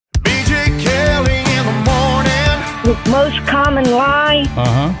most common lie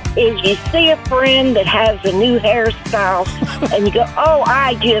is you see a friend that has a new hairstyle and you go, oh,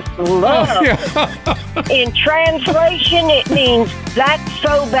 I just love it. In translation, it means that's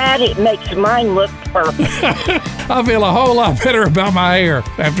so bad it makes mine look perfect. I feel a whole lot better about my hair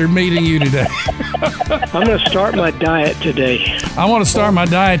after meeting you today. I'm going to start my diet today. I want to start my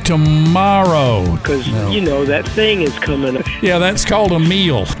diet tomorrow. Because, that thing is coming up. Yeah, that's called a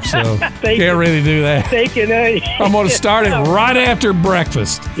meal. So can't really do that. Steak and eggs. I'm going to start it right after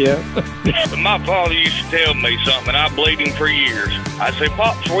breakfast. Yeah. My father used to tell me something, and I believed him for years. I said,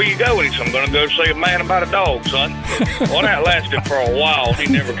 Pops, where you going? He said, I'm going to go see a man about a dog, son. Well, that lasted for a while. He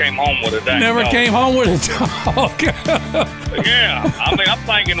never came home with a dang Never dog. came home with a dog. Yeah. I mean, I'm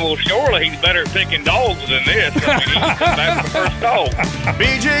thinking, well, surely he's better at picking dogs than this. I mean, he's come back with the first dog.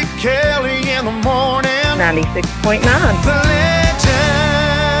 BJ Kelly in the morning. 96.9. The legend.